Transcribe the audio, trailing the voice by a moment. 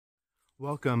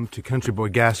Welcome to Country Boy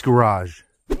Gas Garage.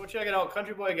 Go check it out,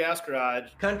 Country Boy Gas Garage.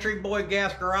 Country Boy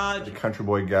Gas Garage. The Country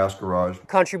Boy Gas Garage.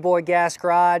 Country Boy Gas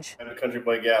Garage. And the Country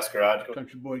Boy Gas Garage.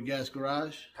 Country Boy Gas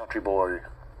Garage. Country Boy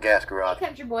Gas Garage.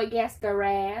 Country Boy Gas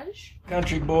Garage.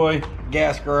 Country Boy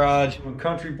Gas Garage.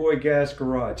 Country Boy Gas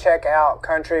Garage. Check out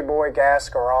Country Boy Gas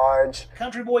Garage.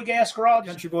 Country Boy Gas Garage.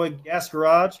 Country Boy Gas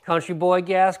Garage. Country Boy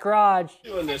Gas Garage.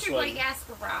 Doing this Country one. Boy Gas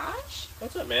Garage.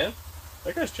 What's up, man?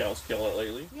 That guy's channel's killing it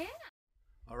lately. Yeah.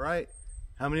 All right,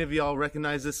 how many of y'all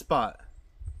recognize this spot?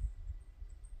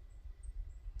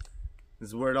 This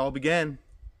is where it all began.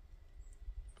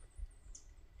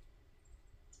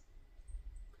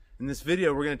 In this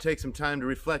video, we're going to take some time to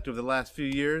reflect over the last few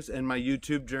years and my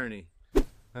YouTube journey.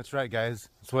 That's right, guys.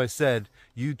 That's why I said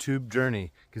YouTube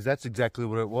journey, because that's exactly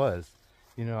what it was.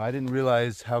 You know, I didn't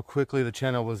realize how quickly the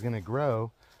channel was going to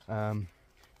grow. You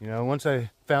know, once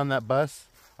I found that bus,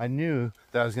 I knew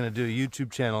that I was going to do a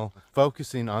YouTube channel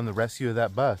focusing on the rescue of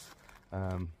that bus.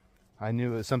 I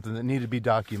knew it was something that needed to be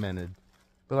documented.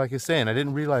 But like I was saying, I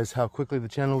didn't realize how quickly the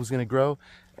channel was going to grow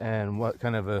and what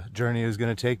kind of a journey it was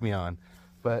going to take me on.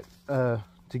 But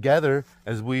together,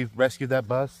 as we rescued that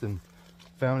bus and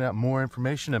found out more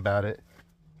information about it,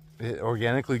 it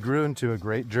organically grew into a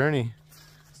great journey.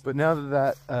 But now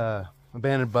that that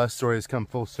abandoned bus story has come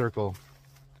full circle,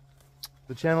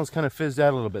 the channel's kind of fizzed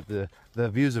out a little bit. The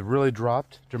views have really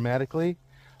dropped dramatically.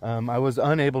 I was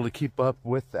unable to keep up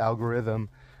with the algorithm,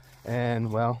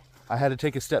 and well, I had to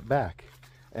take a step back.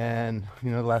 And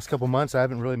you know, the last couple months I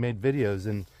haven't really made videos,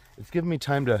 and it's given me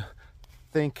time to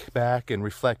think back and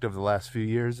reflect over the last few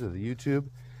years of the YouTube.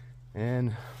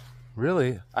 And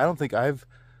really, I don't think I've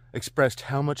expressed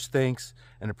how much thanks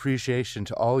and appreciation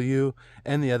to all you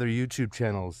and the other YouTube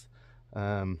channels.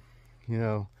 You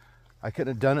know, I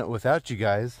couldn't have done it without you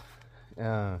guys.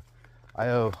 I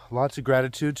owe lots of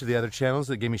gratitude to the other channels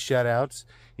that gave me shout outs.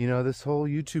 You know, this whole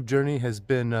YouTube journey has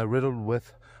been riddled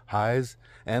with highs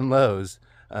and lows.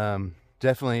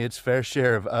 Definitely its fair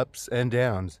share of ups and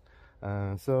downs.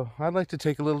 So I'd like to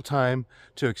take a little time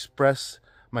to express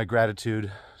my gratitude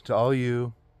to all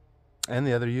you and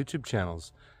the other YouTube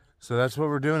channels. So that's what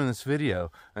we're doing in this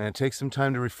video. I'm going to take some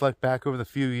time to reflect back over the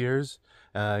few years,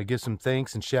 give some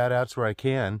thanks and shout outs where I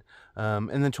can.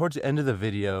 And then towards the end of the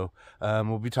video,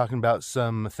 we'll be talking about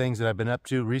some things that I've been up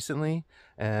to recently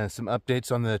and some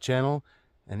updates on the channel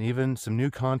and even some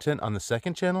new content on the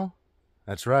second channel.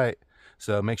 That's right.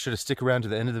 So make sure to stick around to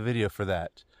the end of the video for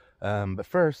that. But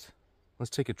first, let's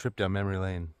take a trip down memory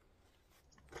lane.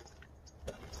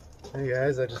 Hey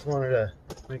guys, I just wanted to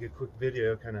make a quick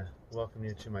video kind of welcome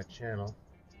you to my channel.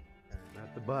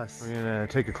 At the bus. We're going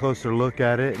to take a closer look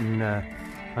at it, and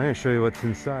I'm going to show you what's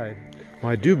inside.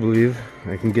 Well, I do believe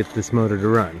I can get this motor to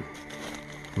run.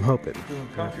 I'm hoping.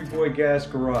 Country Boy Gas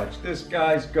Garage. This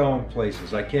guy's going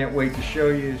places. I can't wait to show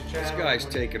you his channel. This guy's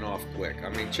taking off quick. I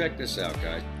mean, check this out,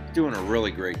 guys. Doing a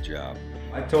really great job.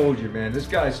 I told you, man, this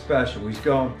guy's special. He's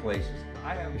going places.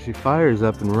 If she fires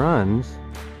up and runs,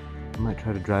 I might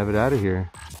try to drive it out of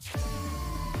here.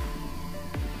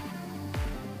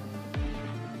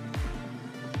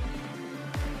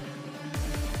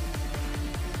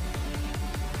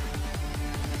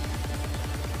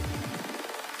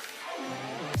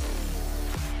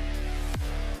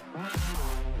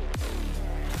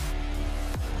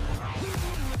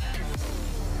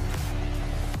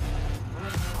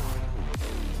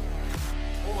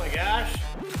 Oh my gosh.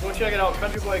 Go check it out,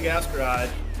 Country Boy Gas Garage.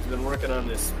 He's been working on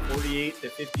this 48 to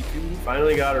 52.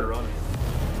 Finally got her running.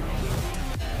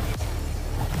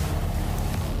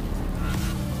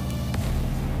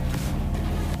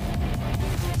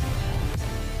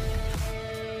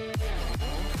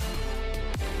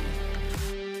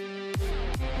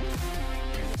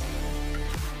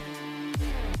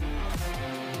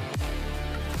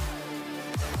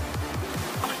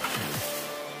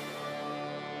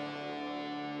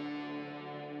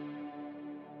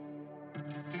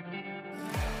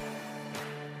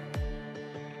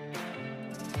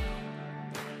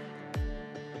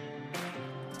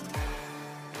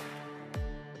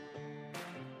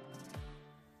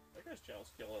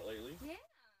 Channel's killing it lately. Yeah.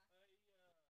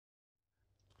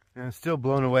 And I'm still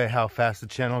blown away how fast the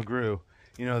channel grew.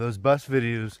 You know, those bus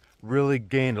videos really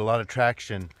gained a lot of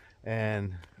traction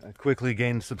and quickly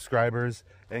gained subscribers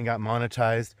and got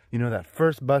monetized. You know, that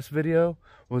first bus video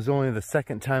was only the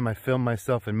second time I filmed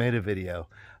myself and made a video.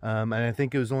 And I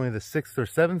think it was only the 6th or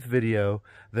 7th video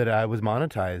that I was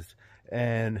monetized.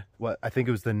 And I think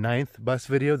it was the 9th bus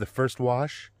video, the first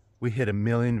wash, we hit 1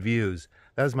 million views.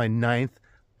 That was my 9th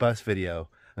bus video.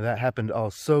 And that happened all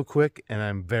so quick, and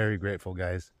I'm very grateful,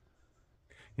 guys.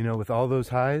 You know, with all those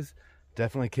highs,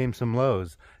 definitely came some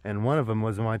lows, and one of them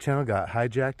was when my channel got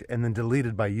hijacked and then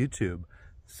deleted by YouTube.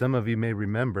 Some of you may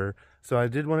remember, so I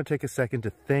did want to take a second to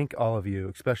thank all of you,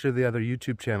 especially the other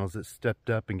YouTube channels that stepped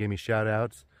up and gave me shout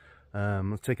outs.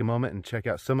 Let's take a moment and check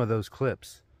out some of those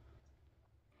clips.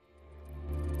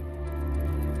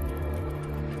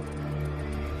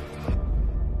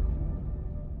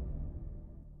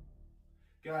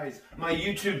 Guys, my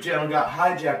YouTube channel got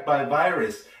hijacked by a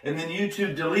virus, and then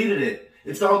YouTube deleted it.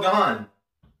 It's all gone.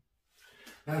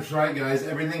 That's right, guys,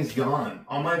 everything's gone.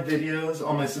 All my videos,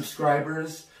 all my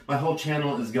subscribers, my whole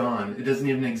channel is gone. It doesn't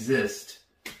even exist.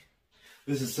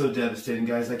 This is so devastating,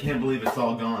 guys. I can't believe it's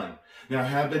all gone. Now, I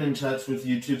have been in touch with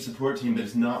YouTube support team, but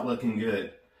it's not looking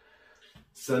good.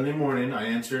 Sunday morning, I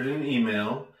answered an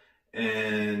email,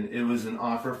 and it was an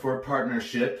offer for a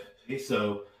partnership.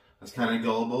 So I was kind of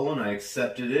gullible, and I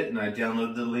accepted it, and I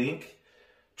downloaded the link.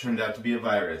 Turned out to be a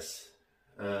virus.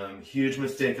 Huge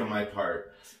mistake on my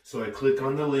part. So I click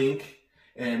on the link,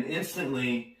 and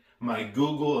instantly my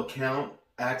Google account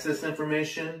access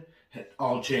information had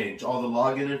all changed. All the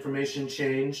login information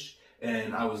changed,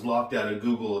 and I was locked out of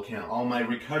Google account. All my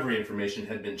recovery information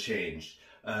had been changed.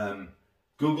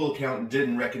 Google account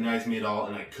didn't recognize me at all,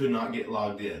 and I could not get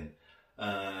logged in.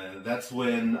 That's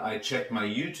when I checked my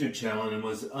YouTube channel and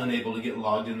was unable to get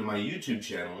logged into my YouTube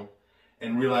channel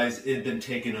and realized it had been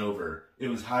taken over. It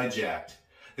was hijacked.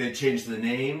 They had changed the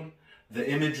name, the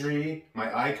imagery,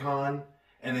 my icon,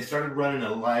 and they started running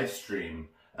a live stream.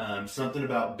 Something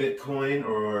about Bitcoin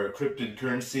or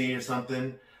cryptocurrency or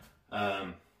something.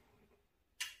 A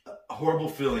horrible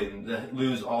feeling to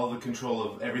lose all the control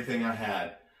of everything I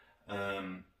had.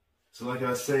 So like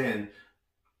I was saying,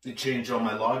 it changed all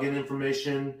my login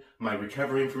information, my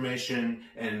recovery information,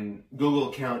 and Google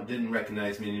account didn't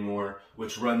recognize me anymore,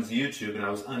 which runs YouTube, and I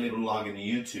was unable to log into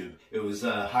YouTube. It was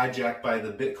hijacked by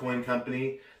the Bitcoin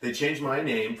company. They changed my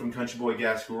name from Country Boy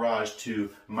Gas Garage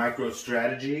to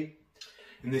MicroStrategy,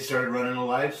 and they started running a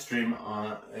live stream,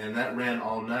 and that ran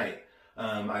all night.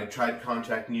 I tried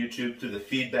contacting YouTube through the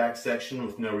feedback section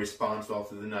with no response all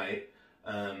through the night.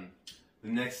 The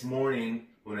next morning,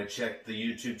 when I checked the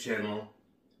YouTube channel,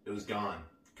 it was gone.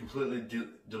 Completely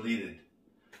deleted.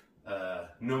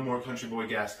 No more Country Boy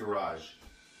Gas Garage.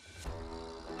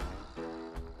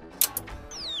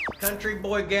 Country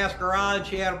Boy Gas Garage,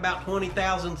 he had about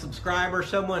 20,000 subscribers.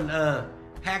 Someone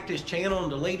hacked his channel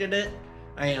and deleted it.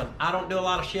 And I don't do a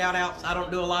lot of shout outs. I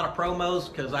don't do a lot of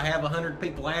promos because I have 100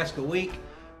 people ask a week.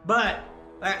 But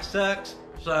that sucks.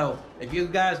 So if you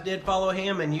guys did follow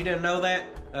him and you didn't know that,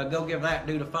 go give that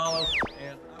dude a follow.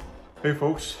 And hey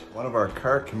folks, one of our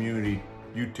car community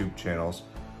YouTube channels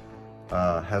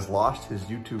has lost his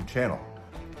YouTube channel.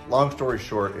 Long story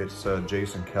short, it's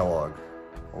Jason Kellogg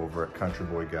over at Country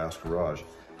Boy Gas Garage.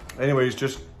 Anyways,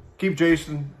 just keep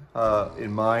Jason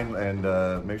in mind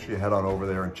and make sure you head on over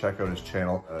there and check out his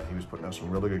channel. He was putting out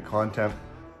some really good content,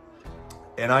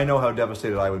 and I know how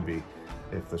devastated I would be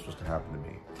if this was to happen to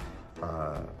me.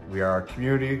 We are a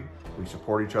community, we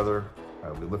support each other,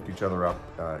 we lift each other up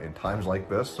in times like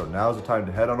this. So now's the time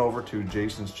to head on over to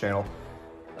Jason's channel,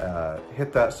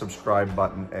 hit that subscribe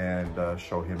button, and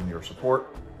show him your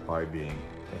support by being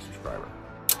a subscriber.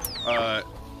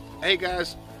 Hey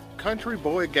guys, Country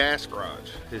Boy Gas Garage.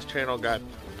 His channel got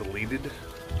deleted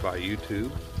by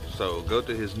YouTube. So go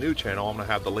to his new channel. I'm gonna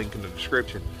have the link in the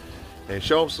description and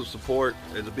show him some support.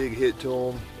 It's a big hit to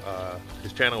him.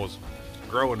 His channel was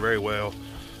growing very well,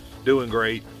 doing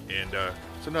great, and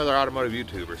it's another automotive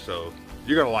YouTuber, so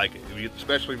you're gonna like it.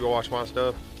 Especially if you watch my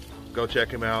stuff, go check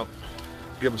him out.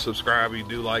 Give him a subscribe if you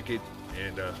do like it,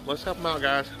 and let's help him out,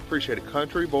 guys. Appreciate it.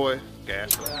 Country Boy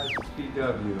Gas. Guys, it's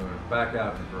PW, and I'm back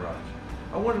out in the garage.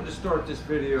 I wanted to start this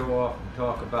video off and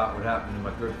talk about what happened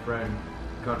to my good friend,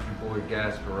 Country Boy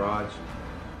Gas Garage.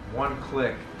 One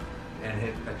click,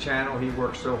 and a channel he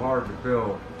worked so hard to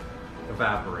build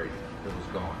evaporated. It was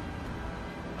gone.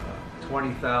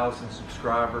 20,000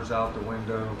 subscribers out the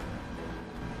window.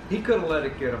 He could have let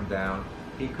it get him down.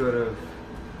 He could have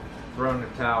thrown the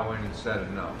towel in and said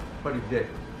enough, but he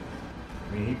didn't.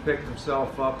 I mean, he picked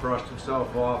himself up, brushed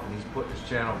himself off, and he's putting his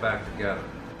channel back together.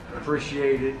 I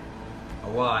appreciate it a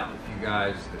lot if you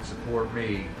guys that support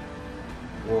me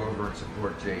go over and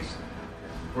support Jason.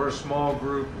 We're a small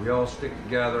group, we all stick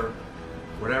together.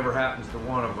 Whatever happens to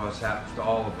one of us happens to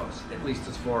all of us, at least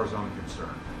as far as I'm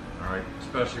concerned. All right,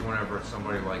 especially whenever it's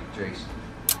somebody like Jason.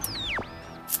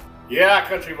 Yeah,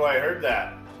 Country Boy, I heard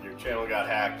that. Your channel got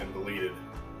hacked and deleted.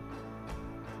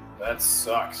 That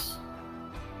sucks.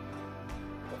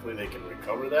 Hopefully they can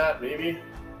recover that, maybe.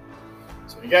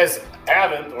 So if you guys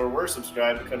haven't or were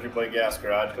subscribed to Country Boy Gas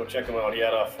Garage, go check him out. He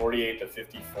had a 48 to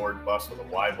 50 Ford bus with a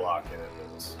Y block in it.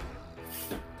 It was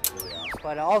really awesome.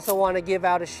 But I also want to give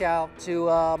out a shout to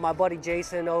my buddy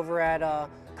Jason over at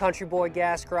Country Boy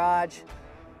Gas Garage.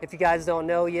 If you guys don't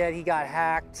know yet, he got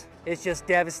hacked. It's just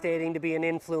devastating to be an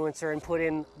influencer and put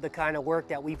in the kind of work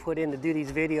that we put in to do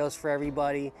these videos for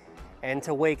everybody, and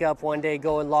to wake up one day,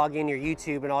 go and log in your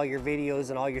YouTube and all your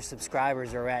videos and all your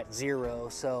subscribers are at 0.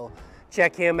 So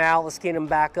check him out. Let's get him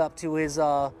back up to his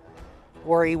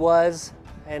where he was,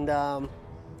 and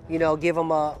you know, give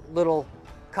him a little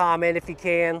comment if you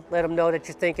can. Let him know that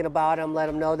you're thinking about him. Let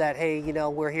him know that, hey, you know,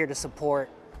 we're here to support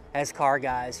as car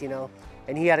guys, you know.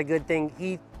 And he had a good thing.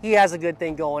 He has a good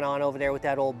thing going on over there with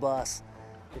that old bus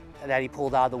that he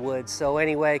pulled out of the woods. So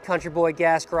anyway, Country Boy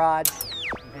Gas Garage.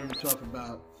 I heard you talk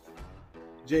about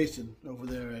Jason over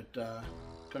there at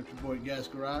Country Boy Gas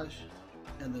Garage,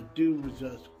 and the dude was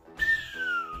just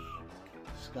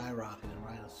skyrocketing,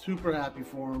 right? I was super happy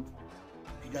for him.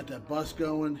 He got that bus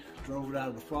going, drove it out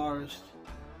of the forest.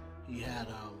 He had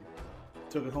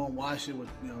took it home, watched it with,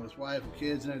 you know, his wife and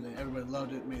kids and everything. Everybody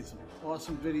loved it. Made some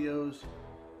awesome videos.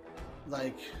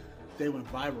 Like, they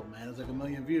went viral, man. It was like 1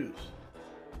 million views.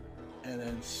 And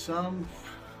then some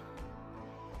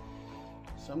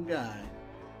guy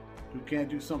who can't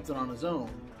do something on his own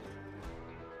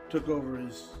took over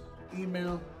his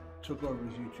email, took over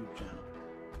his YouTube channel.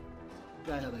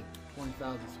 The guy had like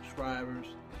 20,000 subscribers.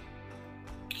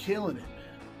 Killing it,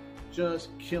 man. Just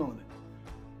killing it.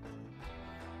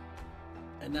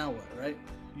 And now what, right?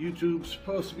 YouTube's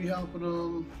supposed to be helping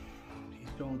him.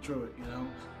 He's going through it, you know.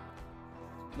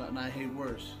 Nothing I hate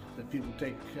worse than people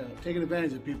taking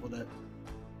advantage of people that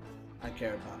I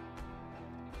care about.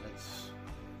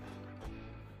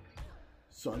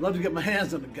 So I'd love to get my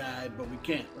hands on the guy, but we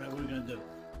can't, right? What are we gonna do?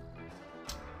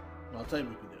 Well, I'll tell you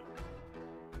what we can do.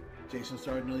 Jason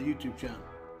started another YouTube channel,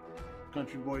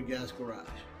 Country Boy Gas Garage.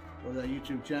 Go to that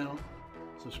YouTube channel,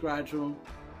 subscribe to him,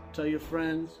 tell your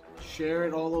friends, share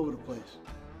it all over the place.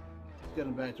 Let's get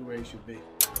him back to where he should be.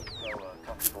 So,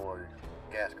 Country Boy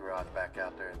Gas Garage back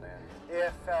out there then.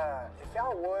 If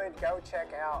y'all would, go check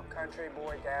out Country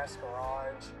Boy Gas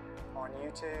Garage on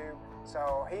YouTube.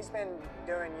 So he's been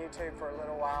doing YouTube for a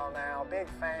little while now. Big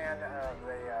fan of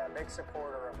the, big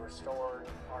supporter of Restored,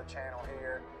 our channel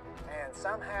here. And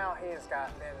somehow he has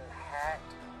been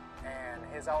hacked and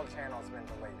his old channel's been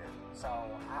deleted. So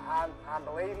I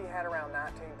believe he had around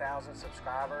 19,000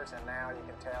 subscribers, and now you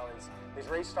can tell he's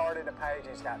restarted a page.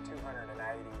 He's got 280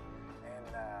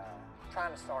 and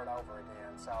trying to start over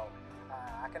again. So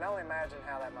I can only imagine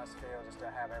how that must feel, just to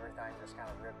have everything just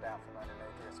kind of ripped out from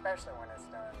underneath you, especially when it's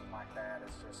done like that.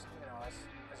 It's just, you know,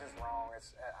 it's just wrong.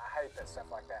 I hate that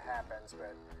stuff like that happens,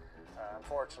 but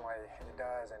unfortunately it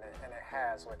does, and it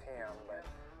has with him. But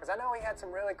because I know he had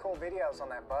some really cool videos on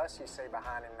that bus you see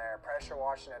behind him there, pressure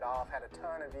washing it off, had a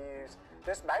ton of views,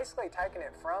 just basically taking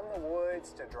it from the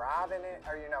woods to driving it,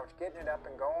 or, you know, getting it up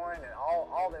and going, and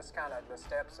all this kind of the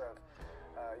steps of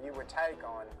you would take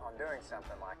on doing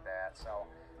something like that. So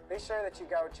be sure that you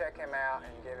go check him out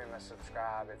and give him a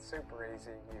subscribe. It's super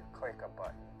easy. You click a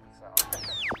button. So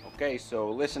Okay, so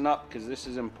listen up, because this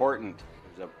is important.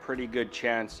 There's a pretty good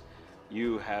chance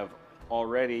you have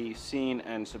already seen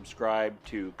and subscribed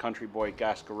to Country Boy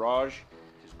Gas Garage.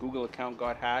 His Google account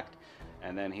got hacked,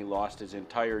 and then he lost his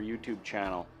entire YouTube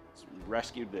channel. He's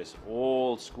rescued this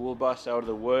old school bus out of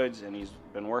the woods, and he's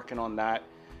been working on that.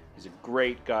 He's a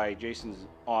great guy. Jason's an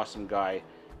awesome guy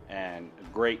and a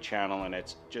great channel, and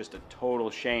it's just a total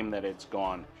shame that it's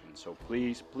gone. And so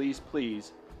please, please,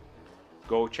 please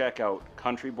go check out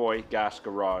Country Boy Gas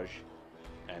Garage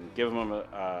and give him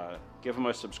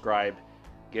a subscribe,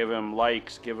 give him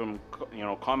likes, give him, you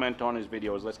know, comment on his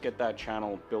videos. Let's get that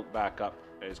channel built back up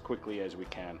as quickly as we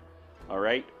can. All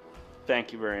right,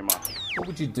 thank you very much. What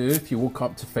would you do if you woke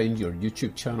up to find your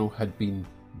YouTube channel had been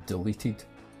deleted?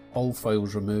 All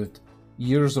files removed,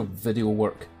 years of video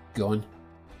work gone.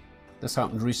 This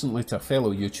happened recently to a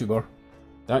fellow YouTuber.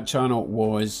 That channel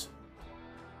was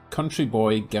Country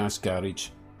Boy Gas Garage.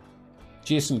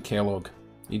 Jason Kellogg.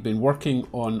 He'd been working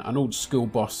on an old school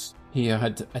bus. He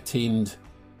had attained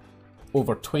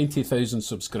over 20,000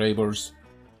 subscribers,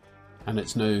 and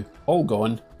it's now all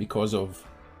gone because of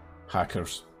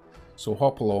hackers. So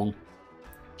hop along,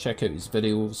 check out his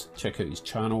videos, check out his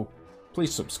channel,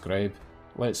 please subscribe.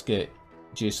 Let's get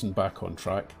Jason back on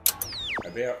track.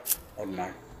 About, I don't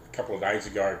know, a couple of days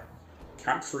ago,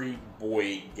 Country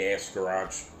Boy Gas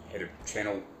Garage had a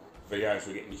channel, videos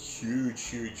were getting huge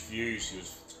views.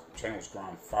 His channel's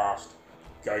growing fast.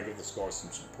 Go give this guy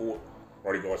some support.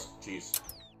 Righty guys, cheers.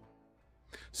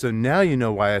 So now you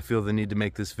know why I feel the need to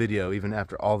make this video even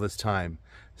after all this time.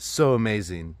 So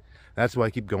amazing. That's why I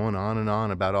keep going on and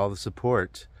on about all the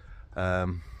support.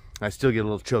 I still get a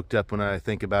little choked up when I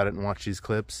think about it and watch these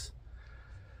clips.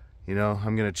 You know,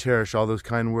 I'm going to cherish all those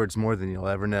kind words more than you'll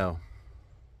ever know.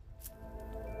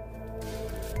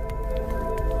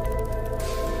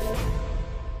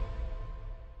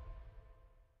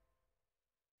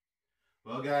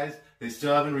 Well guys, they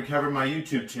still haven't recovered my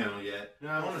YouTube channel yet.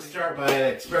 Now I want to start by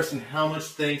expressing how much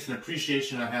thanks and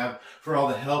appreciation I have for all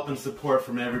the help and support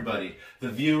from everybody. The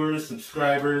viewers,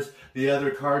 subscribers, the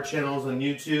other car channels on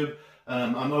YouTube.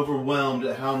 I'm overwhelmed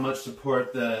at how much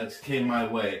support that came my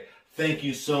way. Thank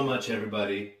you so much,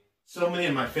 everybody. So many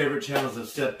of my favorite channels have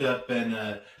stepped up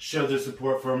and showed their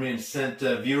support for me and sent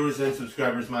viewers and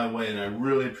subscribers my way, and I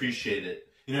really appreciate it.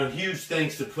 You know, huge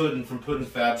thanks to Puddin from Puddin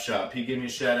Fab Shop. He gave me a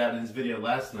shout out in his video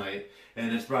last night,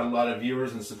 and it's brought a lot of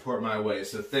viewers and support my way,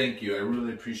 so thank you. I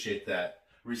really appreciate that.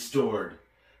 Restored.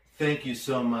 Thank you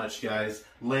so much, guys.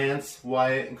 Lance,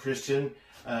 Wyatt, and Christian,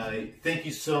 thank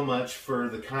you so much for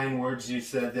the kind words you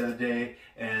said the other day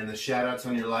and the shout outs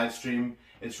on your live stream.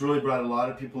 It's really brought a lot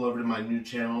of people over to my new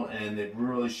channel, and they've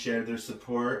really shared their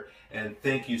support, and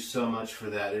thank you so much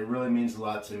for that. It really means a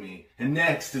lot to me. And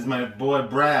next is my boy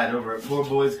Brad over at Poor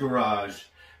Boy's Garage.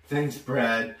 Thanks,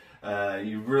 Brad.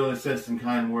 You really said some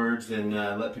kind words and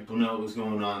let people know what was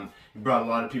going on. You brought a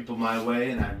lot of people my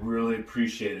way, and I really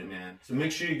appreciate it, man. So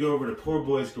make sure you go over to Poor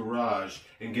Boy's Garage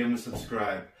and give him a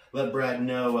subscribe. Let Brad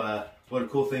know what a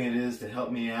cool thing it is to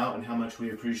help me out and how much we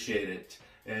appreciate it.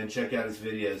 And check out his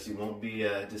videos. You won't be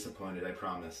disappointed, I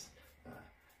promise.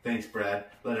 Thanks, Brad.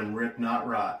 Let him rip, not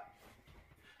rot.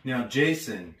 Now,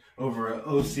 Jason, over at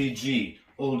OCG,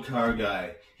 Old Car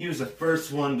Guy. He was the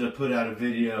first one to put out a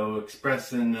video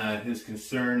expressing his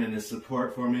concern and his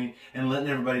support for me and letting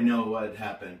everybody know what had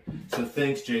happened. So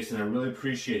thanks, Jason. I really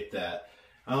appreciate that.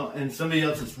 And somebody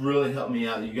else that's really helped me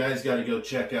out, you guys got to go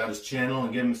check out his channel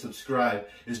and give him a subscribe,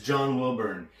 is John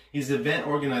Wilburn. He's the event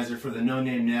organizer for the No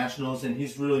Name Nationals, and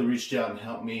he's really reached out and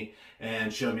helped me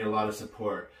and showed me a lot of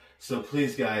support. So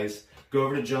please, guys, go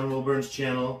over to John Wilburn's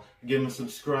channel, give him a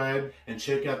subscribe, and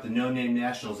check out the No Name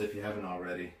Nationals if you haven't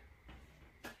already.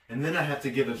 And then I have to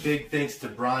give a big thanks to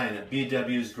Brian at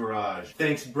BW's Garage.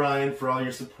 Thanks, Brian, for all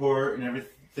your support and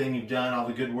everything you've done, all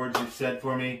the good words you've said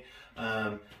for me.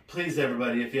 Please,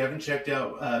 everybody, if you haven't checked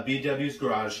out BW's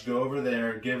Garage, go over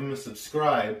there, give him a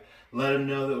subscribe, let him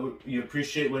know that you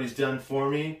appreciate what he's done for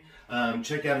me.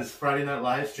 Check out his Friday night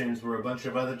live streams where a bunch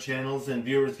of other channels and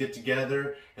viewers get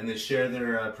together and they share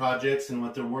their projects and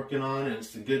what they're working on, and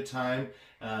it's a good time.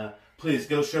 Please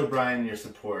go show Brian your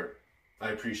support. I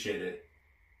appreciate it.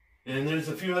 And there's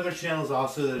a few other channels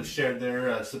also that have shared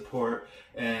their support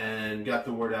and got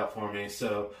the word out for me.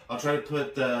 So I'll try to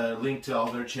put the link to all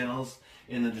their channels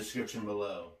in the description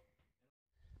below.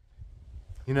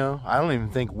 You know, I don't even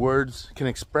think words can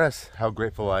express how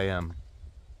grateful I am.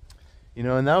 You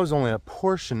know, and that was only a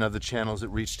portion of the channels that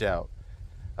reached out.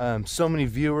 So many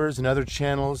viewers and other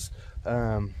channels.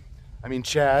 I mean,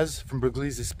 Chaz from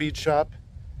Briglese Speed Shop.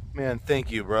 Man,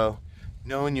 thank you, bro.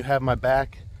 Knowing you have my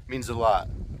back means a lot.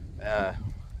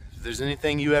 If there's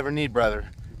anything you ever need, brother,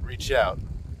 reach out.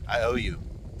 I owe you.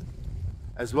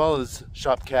 As well as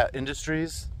Shopcat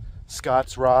Industries,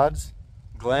 Scott's Rods,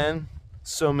 Glenn,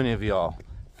 so many of y'all.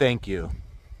 Thank you.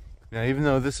 Now, even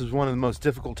though this was one of the most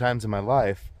difficult times in my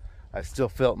life, I still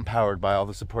felt empowered by all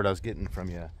the support I was getting from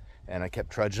you. And I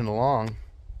kept trudging along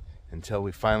until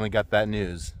we finally got that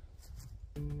news.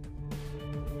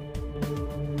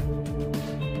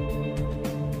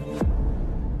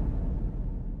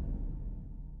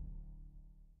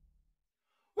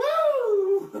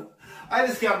 I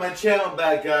just got my channel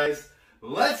back, guys.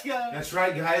 Let's go. That's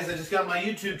right, guys. I just got my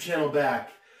YouTube channel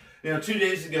back. You know, 2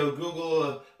 days ago,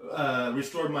 Google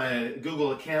restored my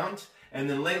Google account, and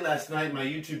then late last night, my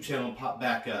YouTube channel popped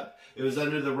back up. It was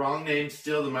under the wrong name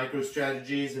still, the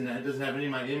MicroStrategies, and it doesn't have any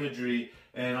of my imagery,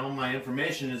 and all my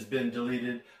information has been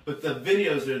deleted, but the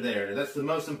videos are there. That's the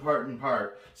most important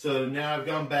part. So now I've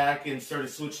gone back and started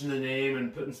switching the name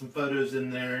and putting some photos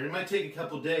in there, and it might take a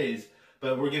couple days.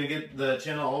 But we're going to get the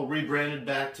channel all rebranded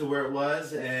back to where it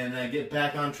was and get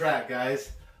back on track,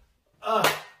 guys.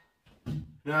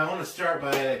 Now I want to start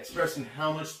by expressing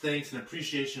how much thanks and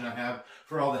appreciation I have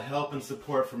for all the help and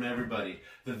support from everybody.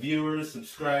 The viewers,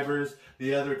 subscribers,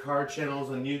 the other car channels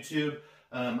on YouTube.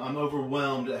 I'm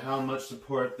overwhelmed at how much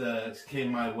support that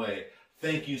came my way.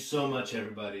 Thank you so much,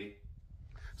 everybody.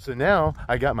 So now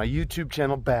I got my YouTube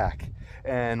channel back.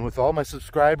 And with all my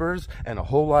subscribers and a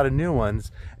whole lot of new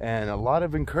ones and a lot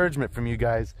of encouragement from you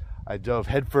guys, I dove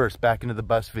headfirst back into the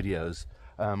bus videos.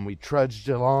 We trudged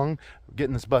along,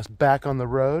 getting this bus back on the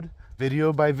road,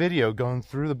 video by video, going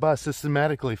through the bus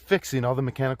systematically, fixing all the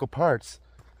mechanical parts.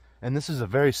 And this is a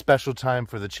very special time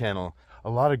for the channel. A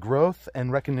lot of growth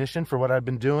and recognition for what I've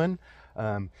been doing.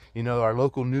 You know, our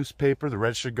local newspaper, the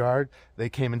Register Guard, they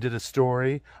came and did a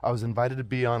story. I was invited to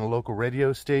be on a local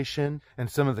radio station. And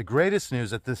some of the greatest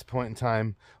news at this point in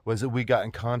time was that we got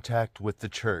in contact with the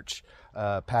church.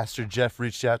 Pastor Jeff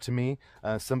reached out to me.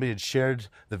 Somebody had shared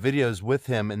the videos with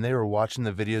him, and they were watching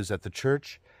the videos at the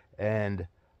church. And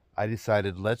I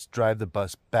decided, let's drive the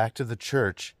bus back to the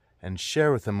church and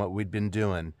share with them what we'd been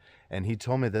doing. And he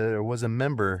told me that there was a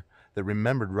member that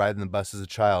remembered riding the bus as a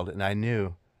child, and I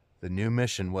knew the new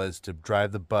mission was to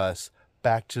drive the bus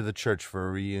back to the church for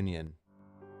a reunion.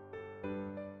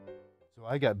 So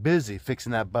I got busy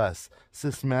fixing that bus.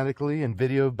 Systematically and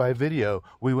video by video,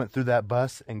 we went through that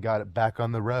bus and got it back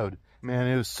on the road. Man,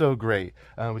 it was so great.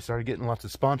 We started getting lots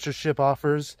of sponsorship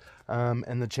offers,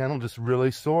 and the channel just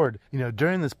really soared. You know,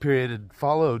 during this period, it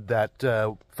followed that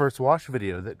first wash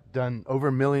video that done over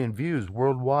 1 million views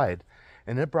worldwide,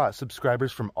 and it brought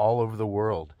subscribers from all over the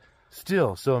world.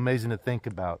 Still so amazing to think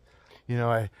about. You know,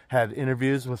 I had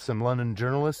interviews with some London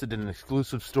journalists that did an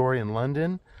exclusive story in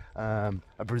London. A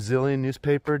Brazilian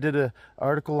newspaper did an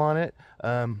article on it.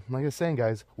 Like I was saying,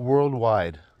 guys,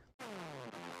 worldwide.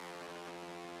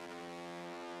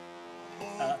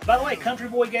 By the way, Country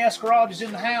Boy Gas Garage is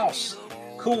in the house.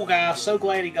 Cool guy. So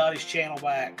glad he got his channel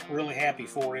back. Really happy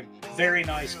for him. Very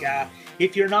nice guy.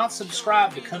 If you're not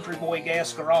subscribed to Country Boy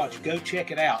Gas Garage, go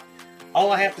check it out.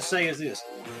 All I have to say is this.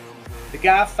 The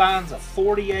guy finds a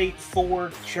 48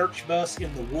 Ford church bus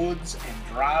in the woods and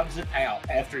drives it out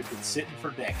after it's been sitting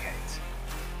for decades.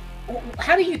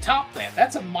 How do you top that?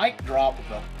 That's a mic drop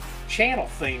of a channel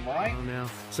theme, right? Oh, now,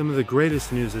 some of the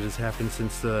greatest news that has happened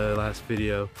since the last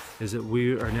video is that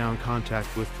we are now in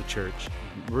contact with the church.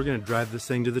 We're going to drive this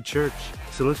thing to the church.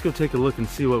 So let's go take a look and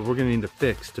see what we're going to need to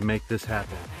fix to make this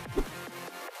happen.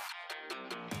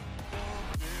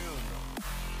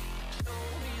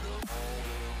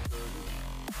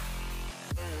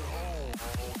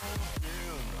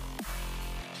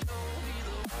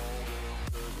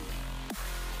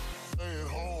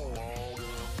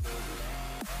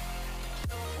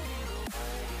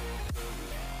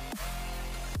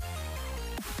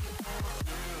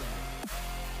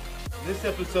 In this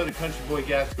episode of Country Boy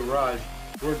Gas Garage,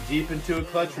 we're deep into a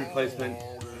clutch replacement.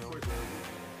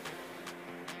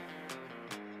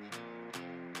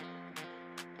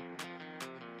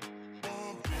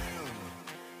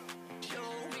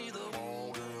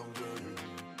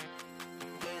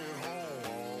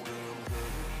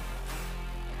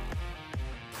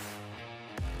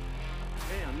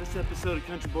 Hey, on this episode of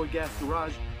Country Boy Gas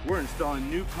Garage, we're installing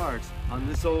new parts on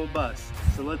this old bus.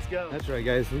 So let's go. That's right,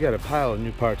 guys. We got a pile of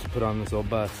new parts to put on this old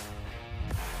bus.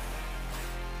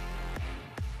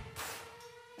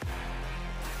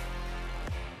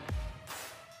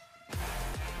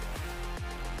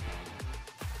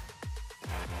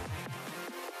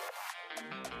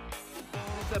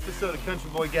 This episode of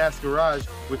Country Boy Gas Garage,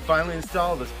 we finally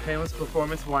installed this painless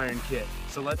performance wiring kit.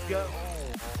 So let's go.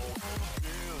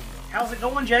 How's it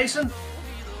going, Jason?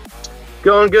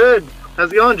 Going good.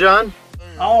 How's it going, John?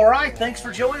 All right, thanks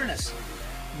for joining us.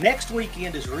 Next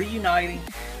weekend is reuniting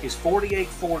his 48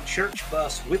 Ford church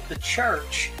bus with the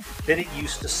church that it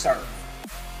used to serve.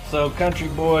 So Country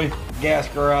Boy Gas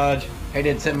Garage, they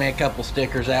did send me a couple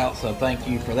stickers out, so thank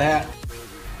you for that.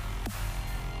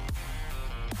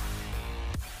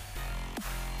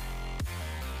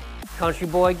 Country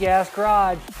Boy Gas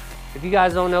Garage. If you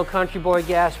guys don't know Country Boy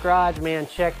Gas Garage, man,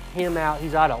 check him out.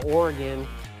 He's out of Oregon,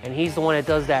 and he's the one that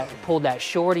does that, pulled that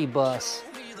shorty bus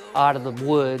out of the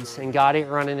woods and got it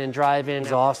running and driving.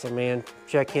 He's awesome, man.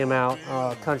 Check him out.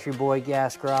 Country Boy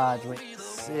Gas Garage, man,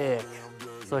 sick.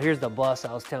 So here's the bus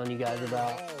I was telling you guys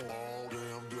about,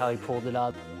 how he pulled it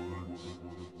out.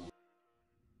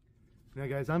 Now,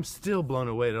 guys, I'm still blown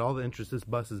away at all the interest this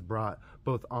bus has brought,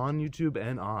 both on YouTube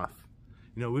and off.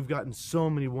 You know, we've gotten so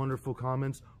many wonderful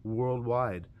comments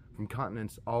worldwide from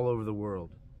continents all over the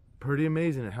world. Pretty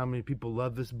amazing at how many people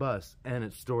love this bus and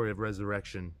its story of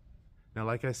resurrection. Now,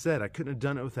 like I said, I couldn't have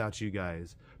done it without you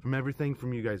guys. From everything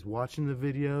from you guys watching the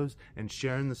videos and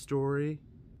sharing the story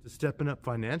to stepping up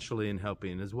financially and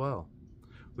helping as well.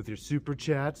 With your super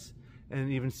chats and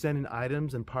even sending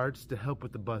items and parts to help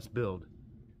with the bus build.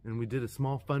 And we did a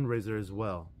small fundraiser as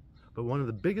well. But one of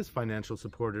the biggest financial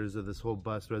supporters of this whole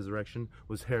bus resurrection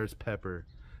was Harris Pepper.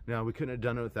 Now, we couldn't have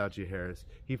done it without you, Harris.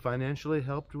 He financially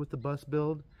helped with the bus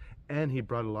build, and he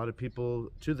brought a lot of people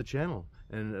to the channel,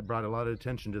 and it brought a lot of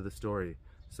attention to the story.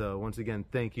 So once again,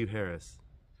 thank you, Harris.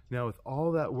 Now with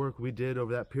all that work we did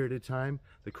over that period of time,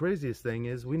 the craziest thing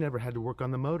is we never had to work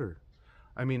on the motor.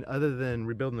 I mean, other than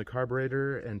rebuilding the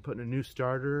carburetor and putting a new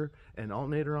starter and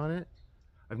alternator on it,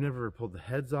 I've never pulled the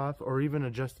heads off or even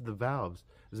adjusted the valves.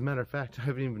 As a matter of fact, I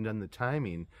haven't even done the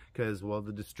timing because, well,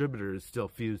 the distributor is still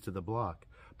fused to the block.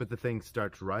 But the thing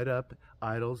starts right up,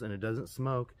 idles, and it doesn't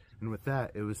smoke. And with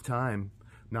that, it was time.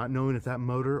 Not knowing if that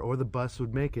motor or the bus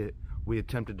would make it, we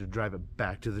attempted to drive it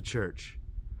back to the church.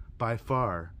 By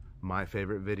far, my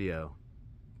favorite video.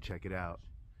 Check it out.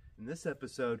 In this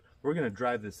episode, we're going to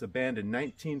drive this abandoned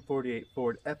 1948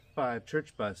 Ford F5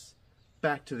 church bus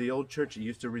back to the old church it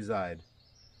used to reside.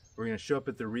 We're going to show up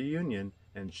at the reunion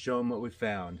and show them what we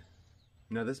found.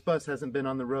 Now, this bus hasn't been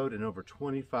on the road in over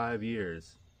 25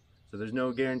 years, so there's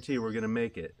no guarantee we're going to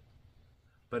make it.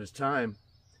 But it's time,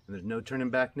 and there's no turning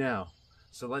back now.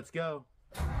 So let's go.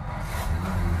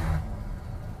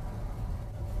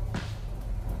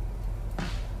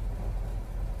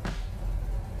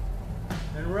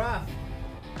 And rough.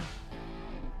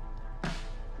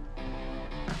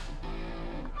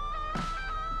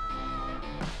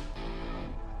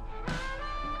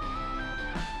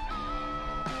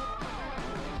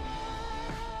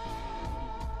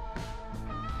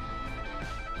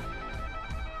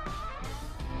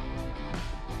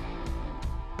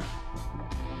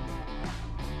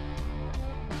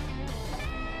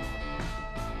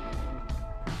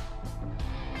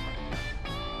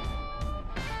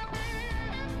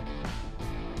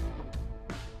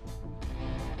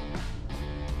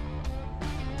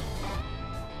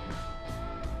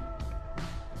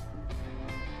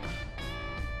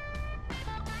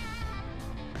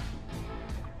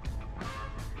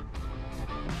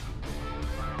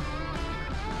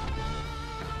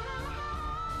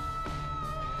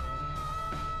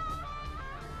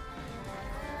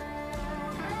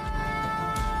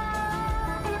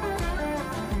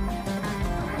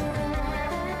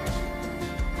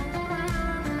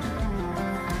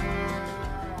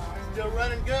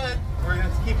 Running good. We're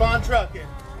going to keep on trucking.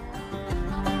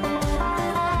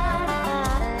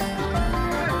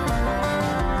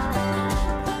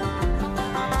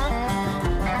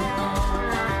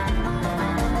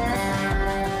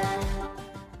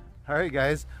 Alright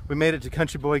guys, we made it to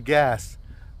Country Boy Gas.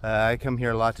 I come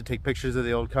here a lot to take pictures of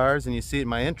the old cars, and you see it in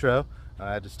my intro.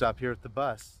 I had to stop here with the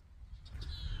bus.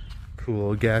 Cool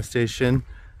old gas station,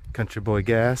 Country Boy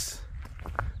Gas.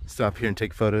 Stop here and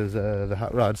take photos of the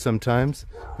hot rods sometimes.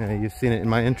 You've seen it in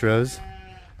my intros.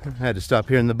 I had to stop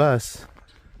here in the bus.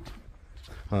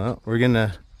 Well, we're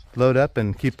gonna load up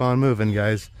and keep on moving,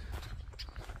 guys.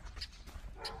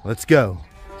 Let's go.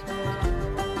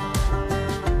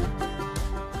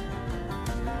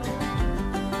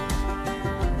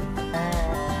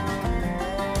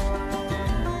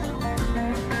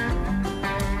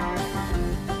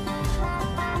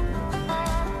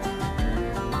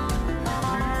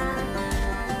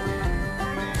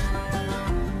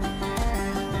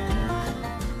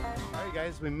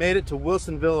 We made it to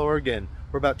Wilsonville, Oregon.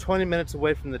 We're about 20 minutes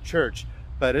away from the church,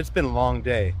 but it's been a long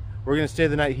day. We're going to stay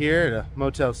the night here at a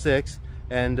Motel 6,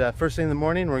 and first thing in the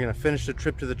morning, we're going to finish the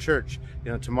trip to the church.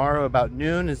 You know, tomorrow about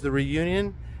noon is the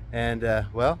reunion, and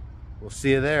well, we'll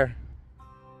see you there.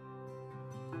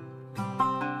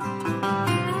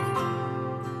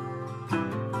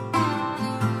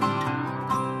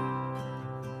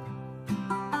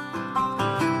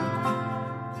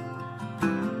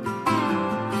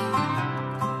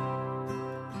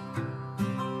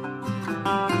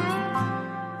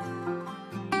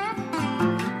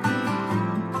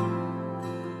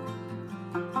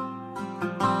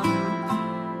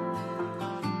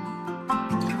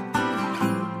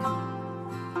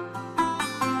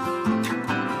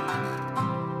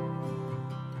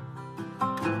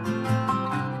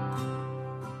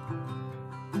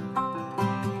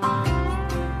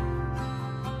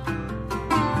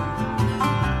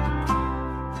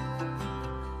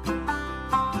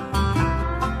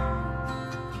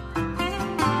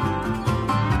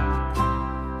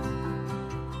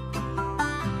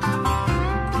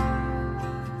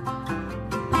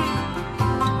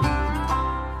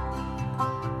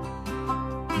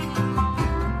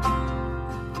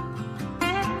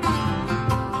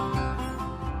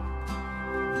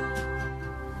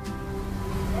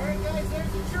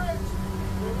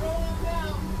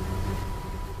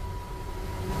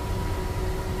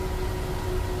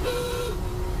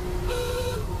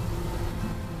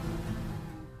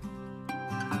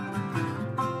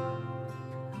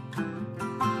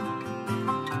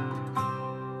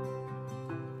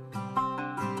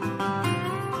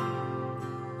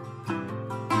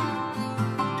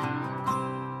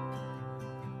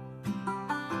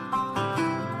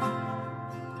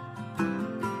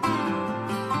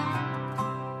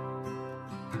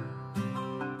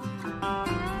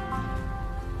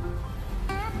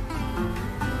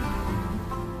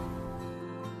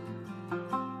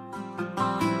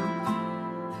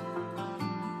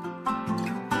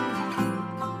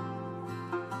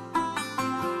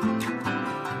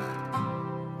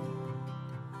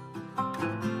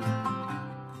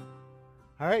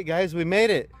 All right, guys, we made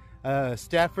it.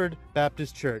 Stafford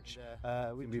Baptist Church. It's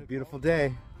gonna be a beautiful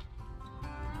day.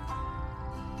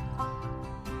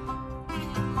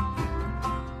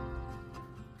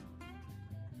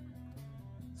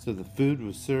 So the food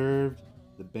was served,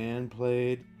 the band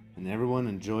played, and everyone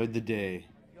enjoyed the day.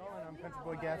 I'm Country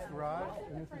Boy Gas Garage,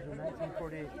 and this is a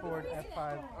 1948 Ford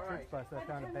F5 church bus I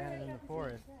found abandoned in the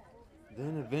forest.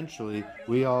 Then eventually,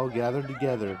 we all gathered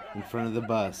together in front of the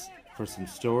bus for some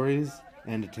stories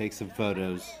and to take some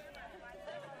photos.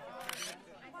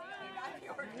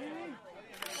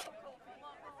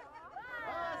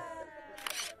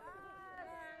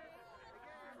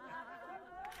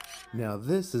 Now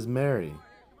this is Mary.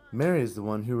 Mary is the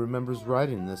one who remembers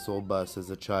riding this old bus as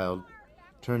a child.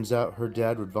 Turns out her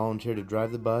dad would volunteer to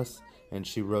drive the bus, and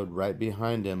she rode right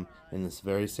behind him in this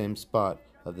very same spot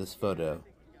of this photo,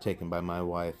 taken by my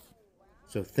wife.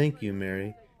 So thank you,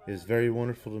 Mary. It was very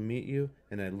wonderful to meet you,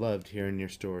 and I loved hearing your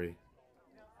story.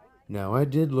 Now I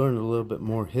did learn a little bit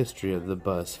more history of the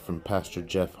bus from Pastor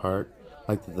Jeff Hart,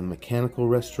 like that the mechanical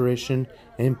restoration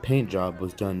and paint job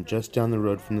was done just down the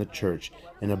road from the church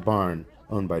in a barn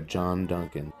owned by John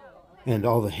Duncan. And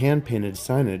all the hand-painted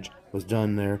signage was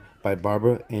done there by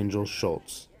Barbara Angel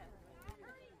Schultz.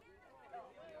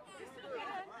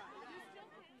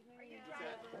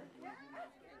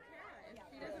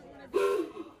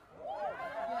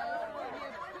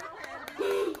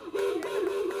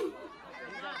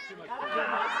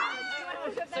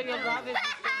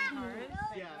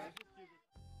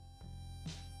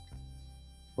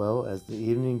 Well, as the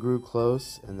evening grew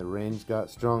close and the rains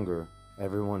got stronger,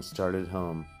 everyone started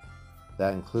home.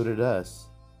 That included us,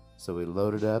 so we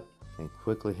loaded up and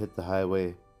quickly hit the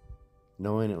highway,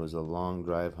 knowing it was a long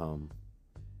drive home.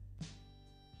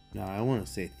 Now I want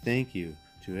to say thank you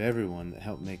to everyone that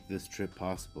helped make this trip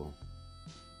possible,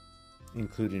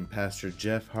 including Pastor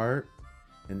Jeff Hart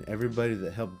and everybody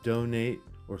that helped donate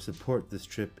or support this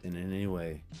trip in any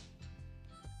way.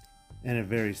 And a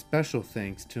very special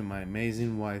thanks to my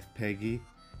amazing wife Peggy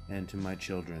and to my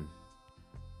children.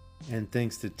 And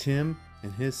thanks to Tim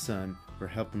and his son for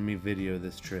helping me video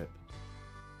this trip.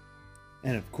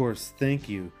 And of course, thank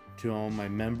you to all my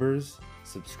members,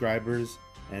 subscribers,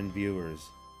 and viewers.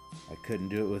 I couldn't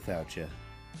do it without you.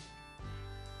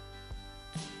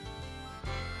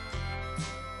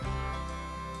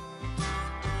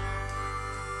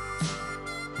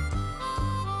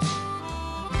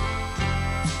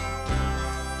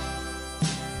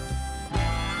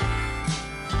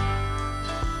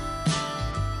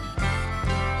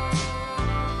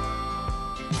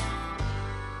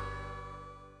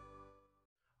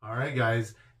 Alright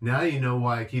guys, now you know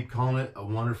why I keep calling it a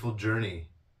wonderful journey.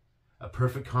 A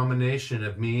perfect combination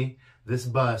of me, this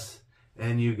bus,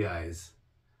 and you guys.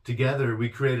 Together we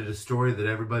created a story that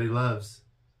everybody loves.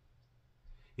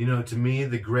 You know, to me,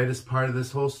 the greatest part of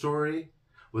this whole story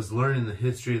was learning the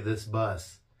history of this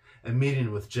bus and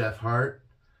meeting with Jeff Hart,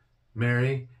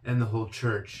 Mary, and the whole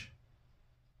church.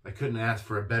 I couldn't ask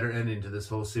for a better ending to this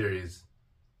whole series.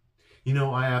 You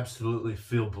know, I absolutely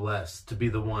feel blessed to be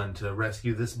the one to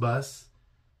rescue this bus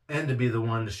and to be the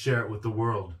one to share it with the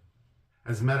world.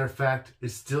 As a matter of fact,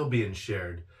 it's still being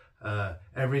shared.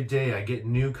 Every day I get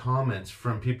new comments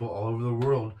from people all over the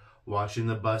world watching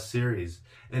the bus series.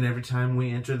 And every time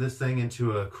we enter this thing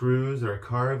into a cruise or a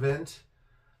car event,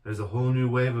 there's a whole new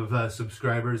wave of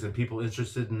subscribers and people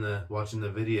interested in watching the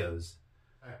videos.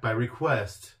 By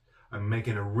request, I'm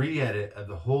making a re-edit of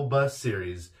the whole bus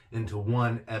series into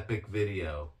one epic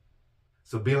video.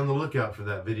 So be on the lookout for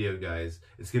that video, guys.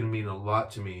 It's going to mean a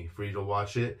lot to me for you to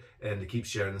watch it and to keep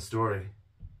sharing the story.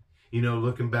 You know,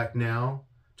 looking back now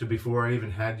to before I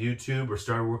even had YouTube or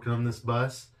started working on this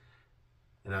bus,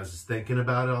 and I was just thinking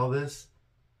about all this,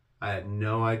 I had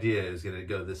no idea it was going to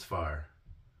go this far.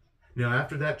 Now,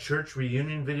 after that church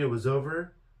reunion video was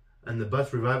over and the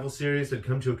bus revival series had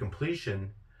come to a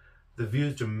completion, the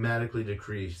views dramatically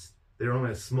decreased. They were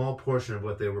only a small portion of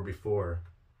what they were before.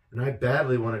 And I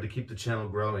badly wanted to keep the channel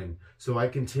growing, so I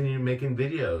continued making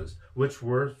videos, which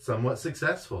were somewhat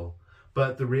successful.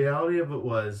 But the reality of it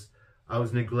was, I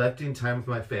was neglecting time with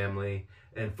my family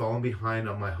and falling behind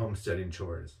on my homesteading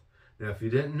chores. Now, if you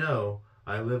didn't know,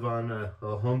 I live on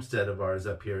a homestead of ours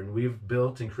up here, and we've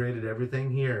built and created everything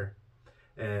here.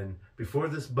 And before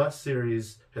this bus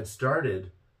series had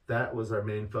started, that was our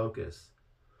main focus.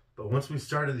 But once we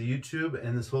started the YouTube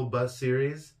and this whole bus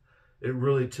series, it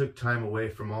really took time away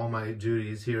from all my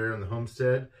duties here on the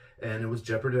homestead, and it was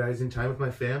jeopardizing time with my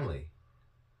family.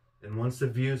 And once the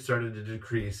views started to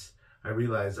decrease, I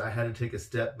realized I had to take a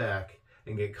step back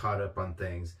and get caught up on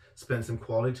things, spend some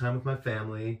quality time with my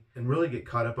family, and really get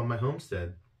caught up on my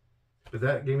homestead. But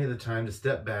that gave me the time to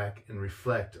step back and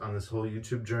reflect on this whole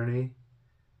YouTube journey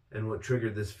and what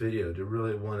triggered this video to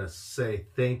really want to say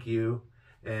thank you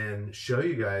and show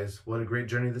you guys what a great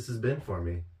journey this has been for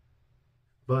me.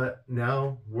 But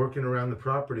now, working around the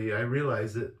property, I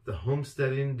realize that the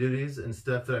homesteading duties and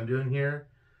stuff that I'm doing here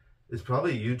is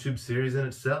probably a YouTube series in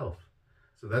itself.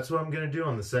 So that's what I'm going to do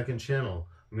on the second channel.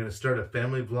 I'm going to start a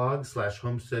family vlog /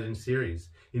 homesteading series.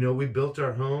 You know, we built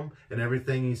our home and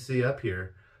everything you see up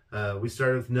here. We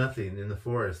started with nothing in the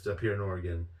forest up here in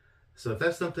Oregon. So if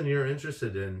that's something you're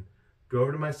interested in, go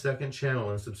over to my second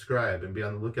channel and subscribe and be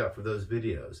on the lookout for those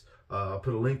videos. I'll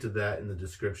put a link to that in the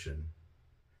description.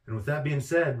 And with that being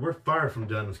said, we're far from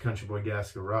done with Country Boy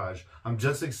Gas Garage. I'm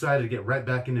just excited to get right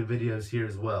back into videos here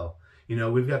as well. You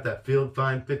know, we've got that Field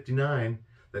Find 59,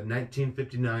 that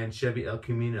 1959 Chevy El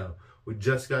Camino. We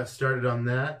just got started on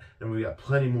that, and we got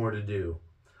plenty more to do.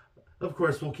 Of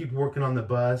course, we'll keep working on the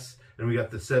bus, and we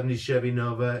got the 70 Chevy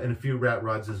Nova and a few rat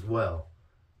rods as well.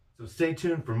 So stay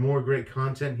tuned for more great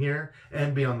content here,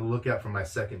 and be on the lookout for my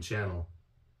second channel.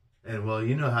 And well,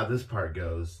 you know how this part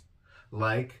goes.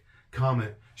 Like,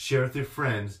 comment, share with your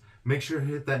friends. Make sure to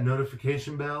hit that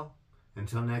notification bell.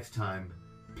 Until next time,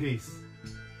 peace.